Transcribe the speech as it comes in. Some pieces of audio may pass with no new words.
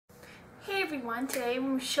everyone, today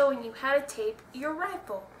I'm showing you how to tape your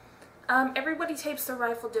rifle. Everybody tapes their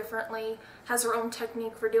rifle differently, has their own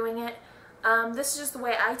technique for doing it. This is just the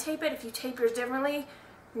way I tape it. If you tape yours differently,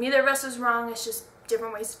 neither of us is wrong, it's just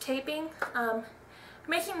different ways of taping. I'm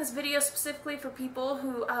making this video specifically for people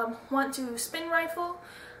who want to spin rifle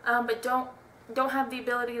but don't have the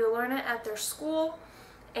ability to learn it at their school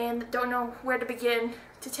and don't know where to begin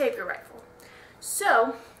to tape your rifle.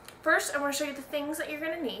 So first, I'm going to show you the things that you're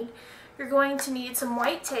going to need. You're going to need some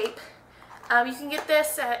white tape. You can get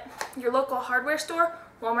this at your local hardware store.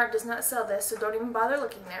 Walmart does not sell this, so don't even bother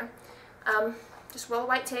looking there. Just roll of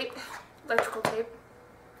white tape, electrical tape.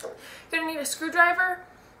 You're going to need a screwdriver.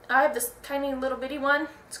 I have this tiny little bitty one.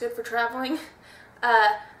 It's good for traveling.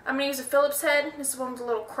 I'm going to use a Phillips head. This is one with a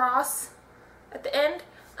little cross at the end.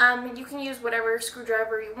 You can use whatever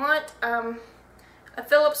screwdriver you want. A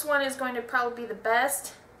Phillips one is going to probably be the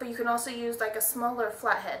best, but you can also use like a smaller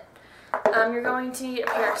flathead. You're going to need a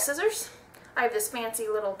pair of scissors. I have this fancy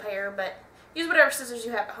little pair, but use whatever scissors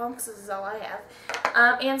you have at home because this is all I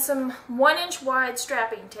have. And some 1-inch wide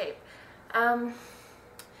strapping tape.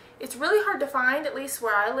 It's really hard to find, at least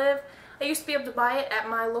where I live. I used to be able to buy it at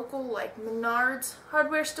my local like Menards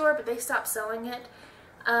hardware store, but they stopped selling it.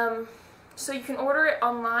 So you can order it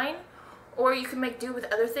online, or you can make do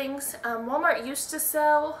with other things. Walmart used to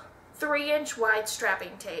sell 3-inch wide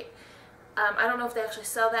strapping tape. I don't know if they actually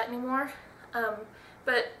sell that anymore,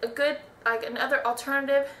 but a good, like another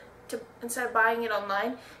alternative to, instead of buying it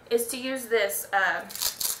online, is to use this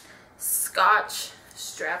Scotch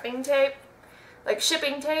strapping tape, like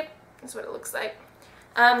shipping tape. That's what it looks like.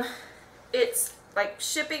 It's like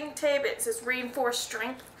shipping tape. It says reinforced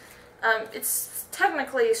strength. It's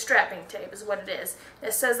technically strapping tape is what it is.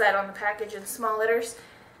 It says that on the package in small letters.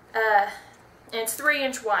 And it's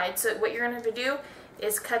 3-inch wide, so what you're going to have to do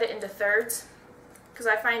is cut it into thirds, because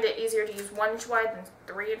I find it easier to use 1-inch wide than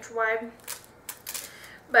 3-inch wide.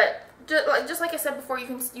 But just like I said before, you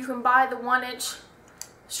can buy the 1-inch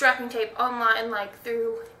strapping tape online, like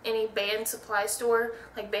through any band supply store,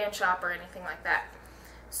 like Band Shop or anything like that.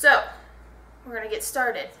 So we're going to get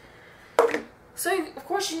started. So of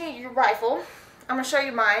course you need your rifle. I'm going to show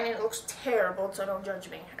you mine, and it looks terrible, so don't judge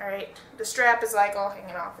me, alright? The strap is like all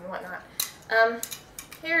hanging off and whatnot.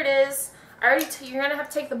 Here it is. You're going to have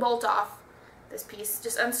to take the bolt off this piece.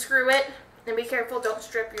 Just unscrew it, and be careful, don't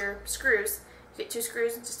strip your screws. You get 2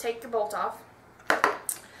 screws and just take your bolt off.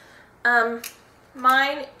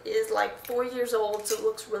 Mine is like 4 years old, so it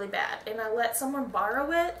looks really bad, and I let someone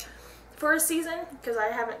borrow it for a season because I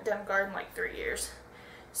haven't done garden like 3 years.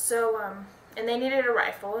 So, and they needed a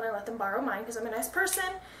rifle, and I let them borrow mine because I'm a nice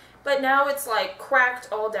person, but now it's like cracked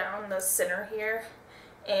all down the center here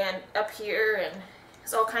and up here, and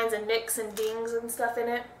there's all kinds of nicks and dings and stuff in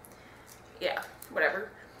it. Yeah, whatever.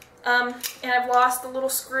 And I've lost the little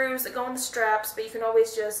screws that go in the straps, but you can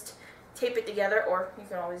always just tape it together, or you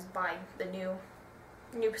can always buy the new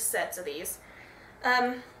sets of these.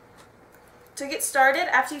 To get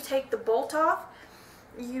started, after you take the bolt off,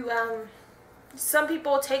 some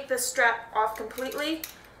people take the strap off completely,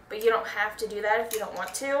 but you don't have to do that if you don't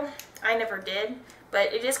want to. I never did,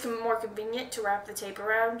 but it is more convenient to wrap the tape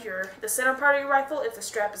around the center part of your rifle if the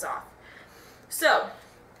strap is off. So,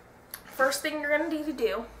 first thing you're going to need to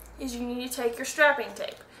do is you need to take your strapping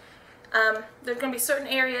tape. There's going to be certain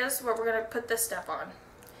areas where we're going to put this stuff on.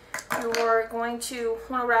 You're going to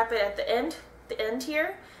want to wrap it at the end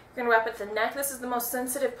here. You're going to wrap it at the neck. This is the most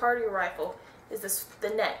sensitive part of your rifle, is the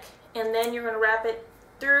neck. And then you're going to wrap it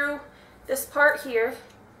through this part here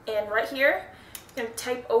and right here. You're going to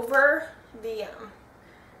tape over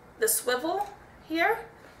the swivel here,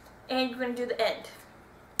 and you're going to do the end.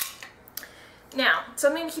 Now,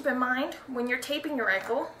 something to keep in mind when you're taping your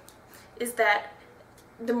rifle is that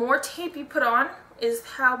the more tape you put on is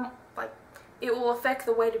how it will affect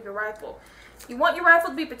the weight of your rifle. You want your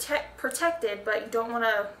rifle to be protected, but you don't want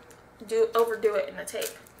to overdo it in the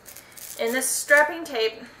tape. And this strapping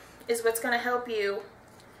tape is what's going to help you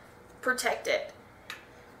protect it.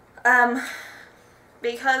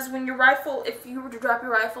 Because when your rifle, if you were to drop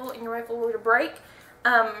your rifle and your rifle were to break,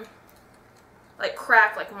 like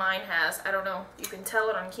crack like mine has, I don't know, you can tell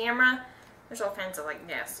it on camera. There's all kinds of like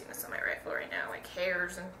nastiness on my rifle right now, like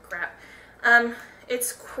hairs and crap.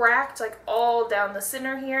 It's cracked like all down the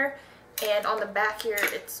center here, and on the back here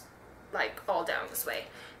it's like all down this way.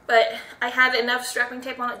 But I had enough strapping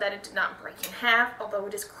tape on it that it did not break in half, although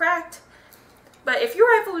it is cracked. But if your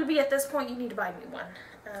rifle would be at this point, you need to buy a new one.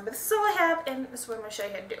 But this is all I have, and this is what I'm going to show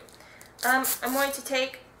you how to do. I'm going to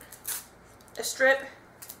take a strip.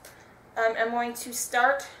 I'm going to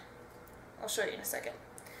start, I'll show you in a second.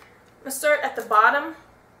 I'm going to start at the bottom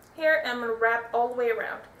here, and I'm going to wrap all the way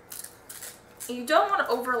around. You don't want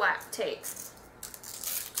to overlap tape.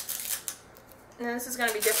 And this is going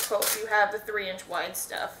to be difficult if you have the 3-inch wide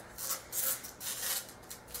stuff.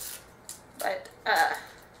 But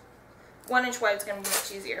 1-inch wide is going to be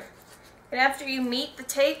much easier. And after you meet the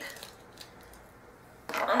tape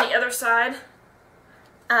on the other side,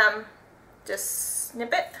 just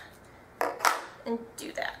snip it and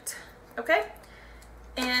do that. Okay?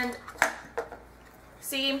 And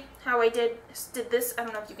see how I did this? I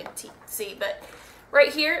don't know if you can see, but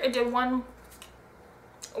right here I did one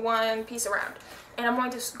piece around. And I'm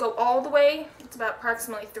going to go all the way. It's about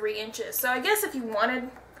approximately 3 inches. So I guess if you wanted,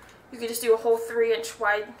 you could just do a whole 3-inch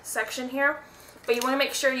wide section here. But you want to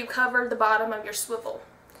make sure you cover the bottom of your swivel.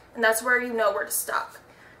 And that's where you know where to stop.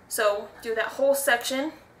 So do that whole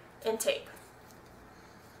section in tape.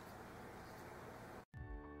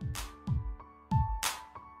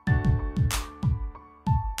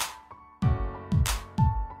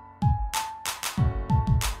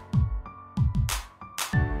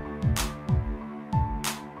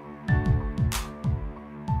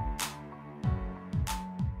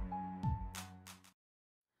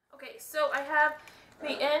 Okay, so I have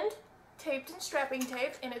the end taped in strapping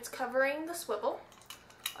tape, and it's covering the swivel.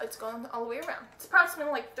 It's going all the way around. It's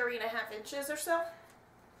approximately like 3.5 inches or so.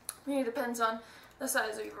 It depends on the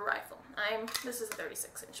size of your rifle. This is a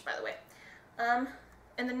 36-inch, by the way.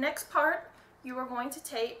 And the next part you are going to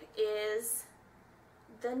tape is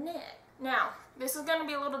the neck. Now, this is going to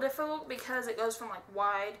be a little difficult because it goes from like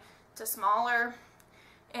wide to smaller.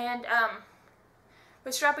 And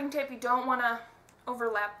with strapping tape, you don't want to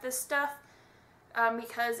overlap this stuff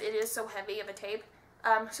because it is so heavy of a tape.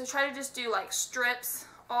 So try to just do like strips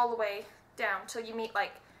all the way down till you meet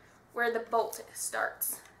like where the bolt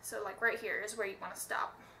starts. So like right here is where you want to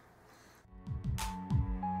stop.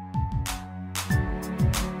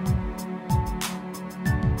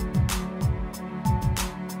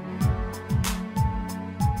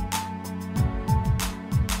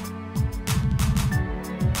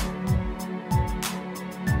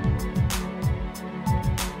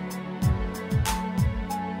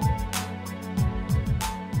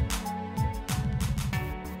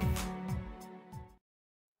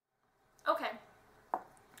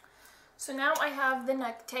 So now I have the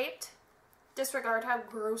neck taped. Disregard how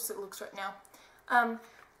gross it looks right now.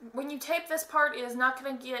 When you tape this part, it's not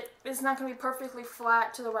going to be perfectly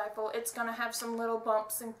flat to the rifle. It's going to have some little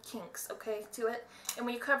bumps and kinks, okay, to it. And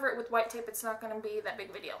when you cover it with white tape, it's not going to be that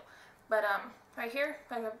big of a deal. But right here,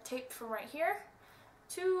 I have taped from right here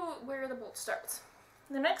to where the bolt starts.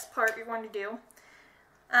 The next part you're going to do,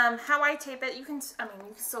 how I tape it, you can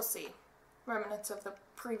still see remnants of the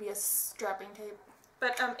previous strapping tape.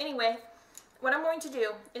 But anyway, what I'm going to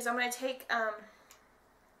do is I'm going to take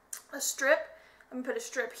a strip. I'm going to put a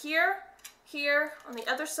strip here, here, on the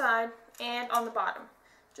other side, and on the bottom.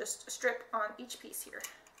 Just a strip on each piece here.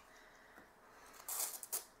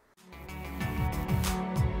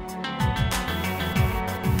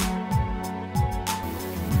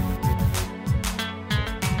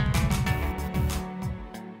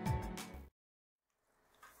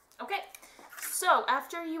 Okay, so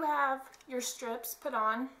after you have your strips put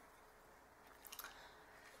on,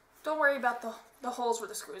 don't worry about the holes where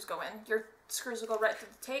the screws go in. Your screws will go right through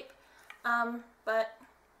the tape. But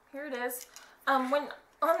here it is. When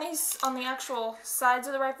on the actual sides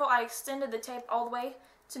of the rifle, I extended the tape all the way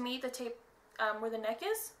to meet the tape where the neck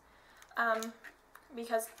is,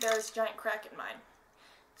 because there's a giant crack in mine.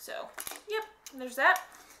 So, yep, there's that.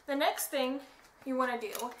 The next thing you want to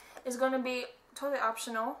do is going to be totally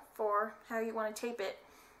optional for how you want to tape it.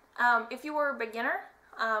 If you were a beginner,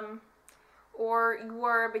 or you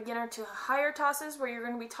were a beginner to higher tosses where you're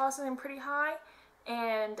going to be tossing them pretty high,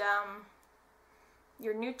 and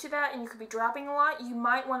you're new to that and you could be dropping a lot, you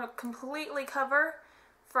might want to completely cover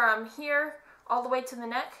from here all the way to the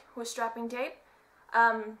neck with strapping tape.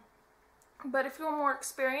 But if you're more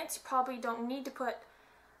experienced, you probably don't need to put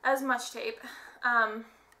as much tape. I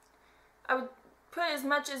would put as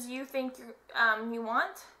much as you think you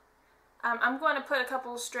want. I'm going to put a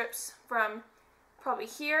couple of strips from probably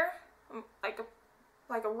here, like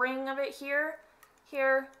a ring of it here,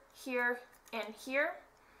 here, here, and here.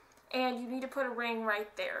 And you need to put a ring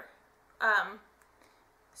right there.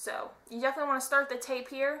 So you definitely want to start the tape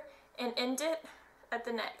here and end it at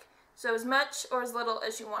the neck. So as much or as little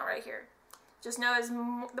as you want right here. Just know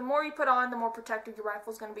the more you put on, the more protected your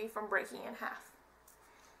rifle is going to be from breaking in half.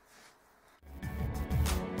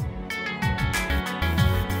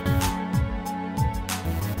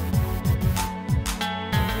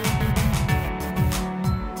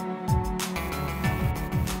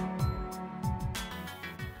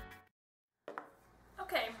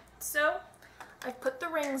 so I've put the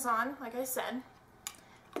rings on, like I said.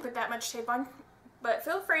 Put that much tape on, but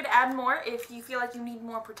feel free to add more if you feel like you need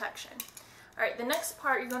more protection. Alright, the next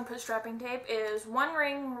part you're going to put strapping tape is one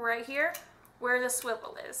ring right here where the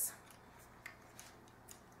swivel is.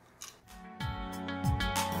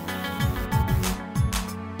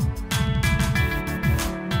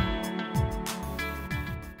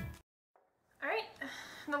 Alright,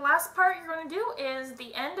 the last part you're going to do is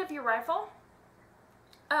the end of your rifle.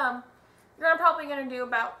 You're probably going to do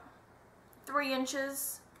about 3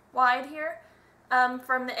 inches wide here,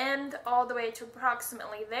 from the end all the way to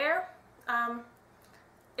approximately there.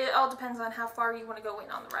 It all depends on how far you want to go in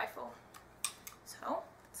on the rifle. So,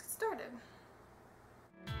 let's get started.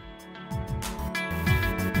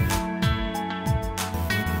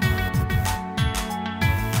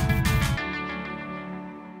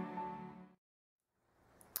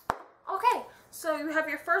 Okay, so you have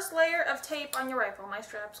your first layer of tape on your rifle. My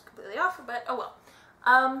strap's completely off, but oh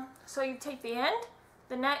well. So you take the end,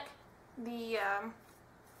 the neck, the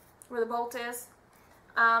where the bolt is,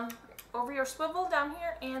 over your swivel down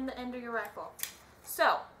here, and the end of your rifle.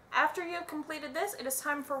 So after you've completed this, it is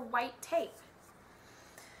time for white tape.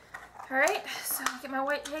 Alright, so I'll get my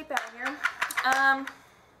white tape out of here.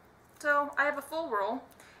 So I have a full roll,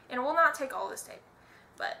 and it will not take all this tape,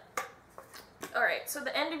 but alright, so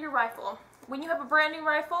the end of your rifle. When you have a brand new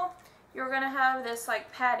rifle, you're going to have this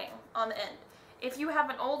like padding on the end. If you have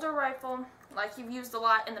an older rifle, like you've used a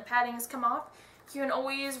lot and the padding has come off, you can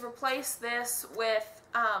always replace this with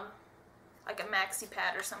like a maxi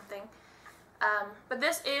pad or something. But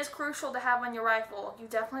this is crucial to have on your rifle. You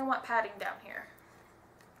definitely want padding down here.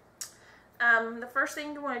 The first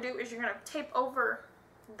thing you want to do is you're going to tape over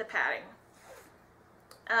the padding.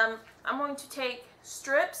 I'm going to take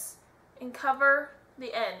strips and cover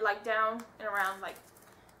the end, like down and around like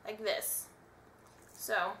this.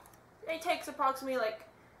 So it takes approximately like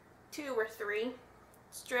 2 or 3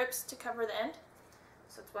 strips to cover the end.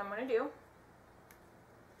 So that's what I'm going to do.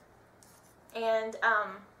 And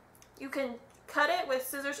you can cut it with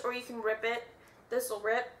scissors or you can rip it. This will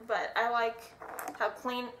rip, but I like how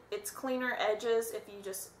clean, it's cleaner edges if you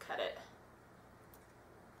just cut it.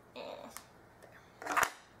 There.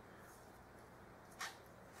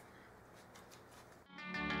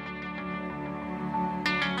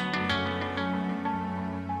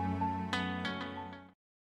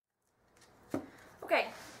 Okay,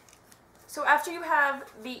 so after you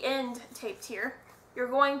have the end taped here, you're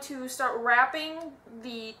going to start wrapping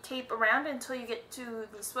the tape around until you get to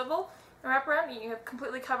the swivel and wrap around, and you have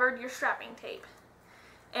completely covered your strapping tape.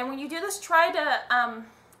 And when you do this, try to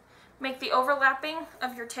make the overlapping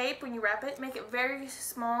of your tape when you wrap it, make it very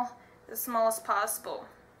small, as small as possible,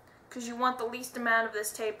 because you want the least amount of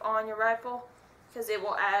this tape on your rifle because it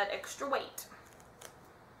will add extra weight.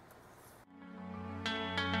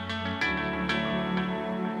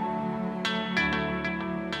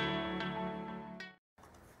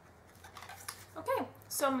 Okay,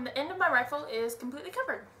 so the end of my rifle is completely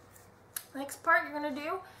covered. The next part you're going to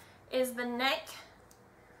do is the neck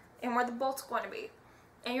and where the bolt's going to be.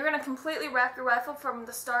 And you're going to completely wrap your rifle from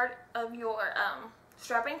the start of your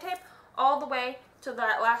strapping tape all the way to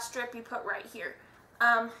that last strip you put right here.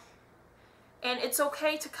 And it's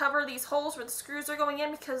okay to cover these holes where the screws are going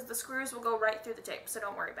in because the screws will go right through the tape, so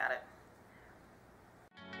don't worry about it.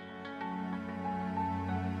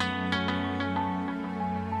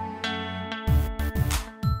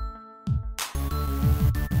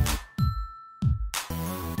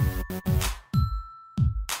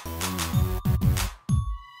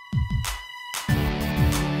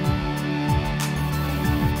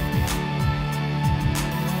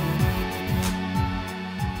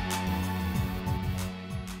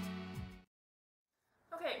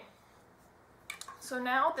 So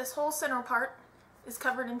now this whole center part is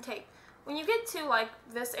covered in tape. When you get to like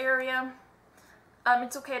this area,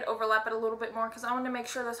 it's okay to overlap it a little bit more because I want to make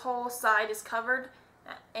sure this whole side is covered,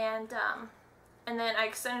 and then I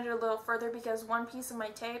extended it a little further because one piece of my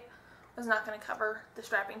tape was not going to cover the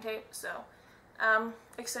strapping tape, so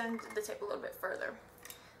extended the tape a little bit further.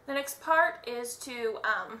 The next part is to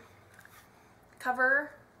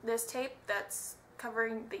cover this tape that's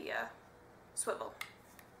covering the swivel.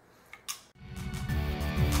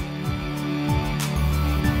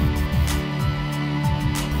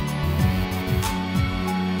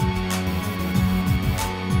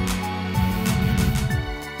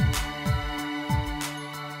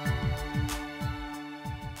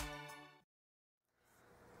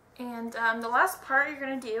 And the last part you're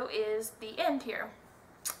going to do is the end here.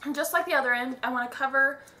 And just like the other end, I want to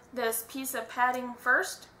cover this piece of padding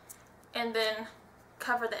first and then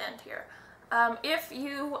cover the end here. If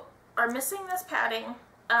you are missing this padding,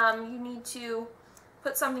 you need to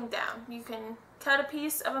put something down. You can cut a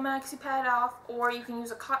piece of a maxi pad off, or you can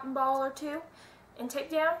use a cotton ball or two and tape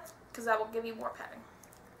down, because that will give you more padding.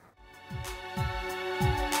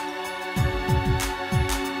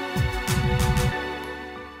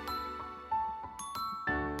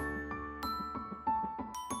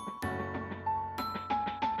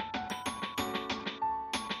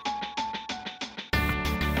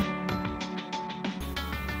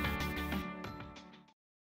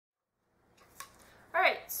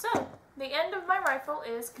 Alright, so the end of my rifle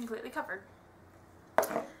is completely covered.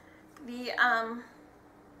 The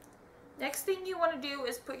next thing you want to do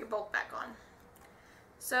is put your bolt back on.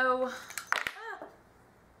 So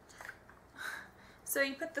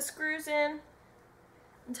you put the screws in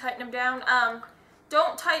and tighten them down.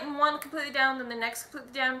 Don't tighten one completely down, then the next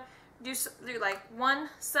completely down. Do like one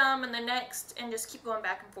some and the next, and just keep going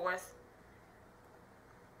back and forth.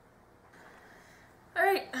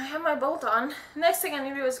 Alright, I have my bolt on. Next thing I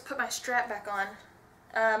need to do is put my strap back on.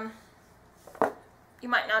 You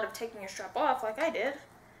might not have taken your strap off like I did,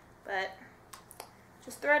 but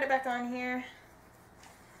just thread it back on here.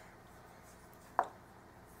 If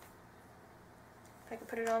I could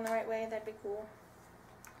put it on the right way, that'd be cool.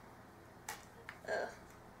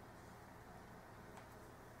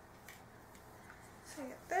 So I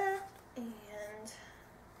got that, and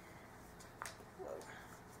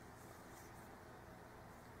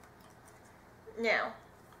now,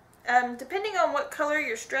 depending on what color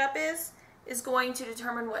your strap is going to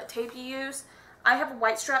determine what tape you use. I have a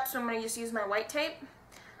white strap, so I'm going to just use my white tape.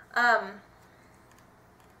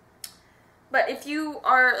 But if you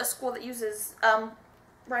are a school that uses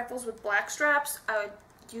rifles with black straps, I would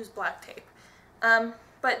use black tape.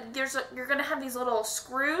 But you're going to have these little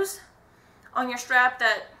screws on your strap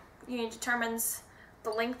that determines the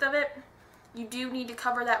length of it. You do need to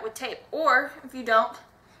cover that with tape, or if you don't,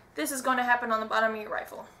 this is going to happen on the bottom of your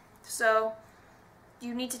rifle. So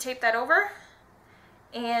you need to tape that over,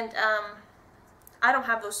 and I don't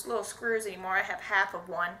have those little screws anymore. I have half of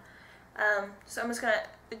one. So I'm just going to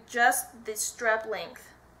adjust the strap length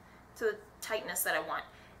to the tightness that I want.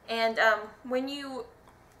 And when you're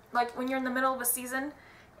in the middle of a season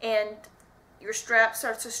and your strap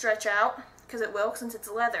starts to stretch out, because it will since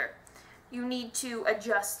it's leather, you need to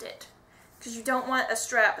adjust it, because you don't want a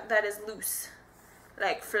strap that is loose,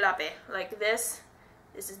 like floppy, like this.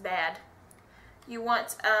 This is bad. You want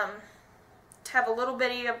to have a little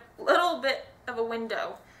bit of a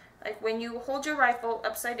window, like when you hold your rifle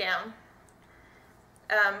upside down.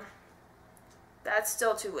 That's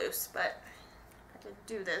still too loose, but I could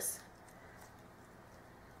do this.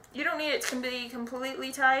 You don't need it to be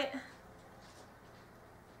completely tight,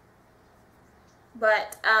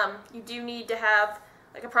 but you do need to have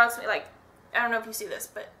like approximately, like, I don't know if you see this,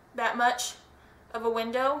 but that much of a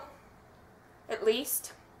window at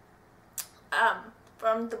least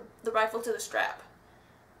from the rifle to the strap.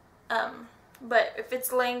 But if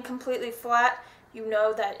it's laying completely flat, you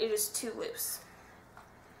know that it is too loose.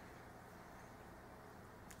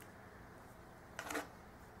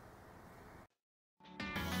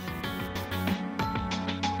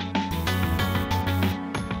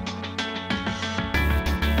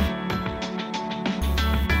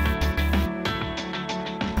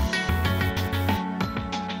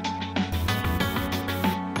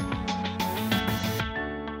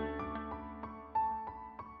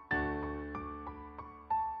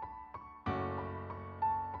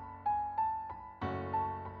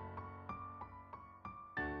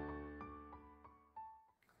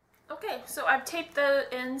 Okay, so I've taped the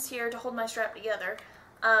ends here to hold my strap together.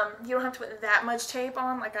 You don't have to put that much tape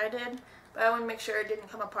on like I did, but I want to make sure it didn't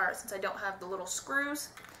come apart since I don't have the little screws.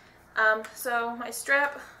 So my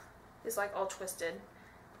strap is like all twisted,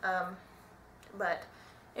 but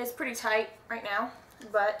it's pretty tight right now,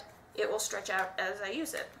 but it will stretch out as I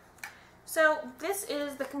use it. So this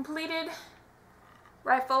is the completed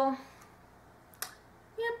rifle.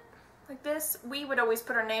 Yep, like this. We would always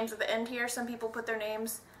put our names at the end here. Some people put their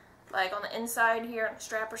names like on the inside here on the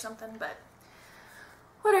strap or something, but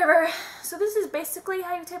whatever. So this is basically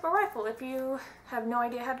how you tape a rifle if you have no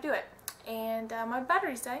idea how to do it. And my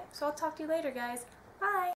battery's dying, so I'll talk to you later, guys. Bye!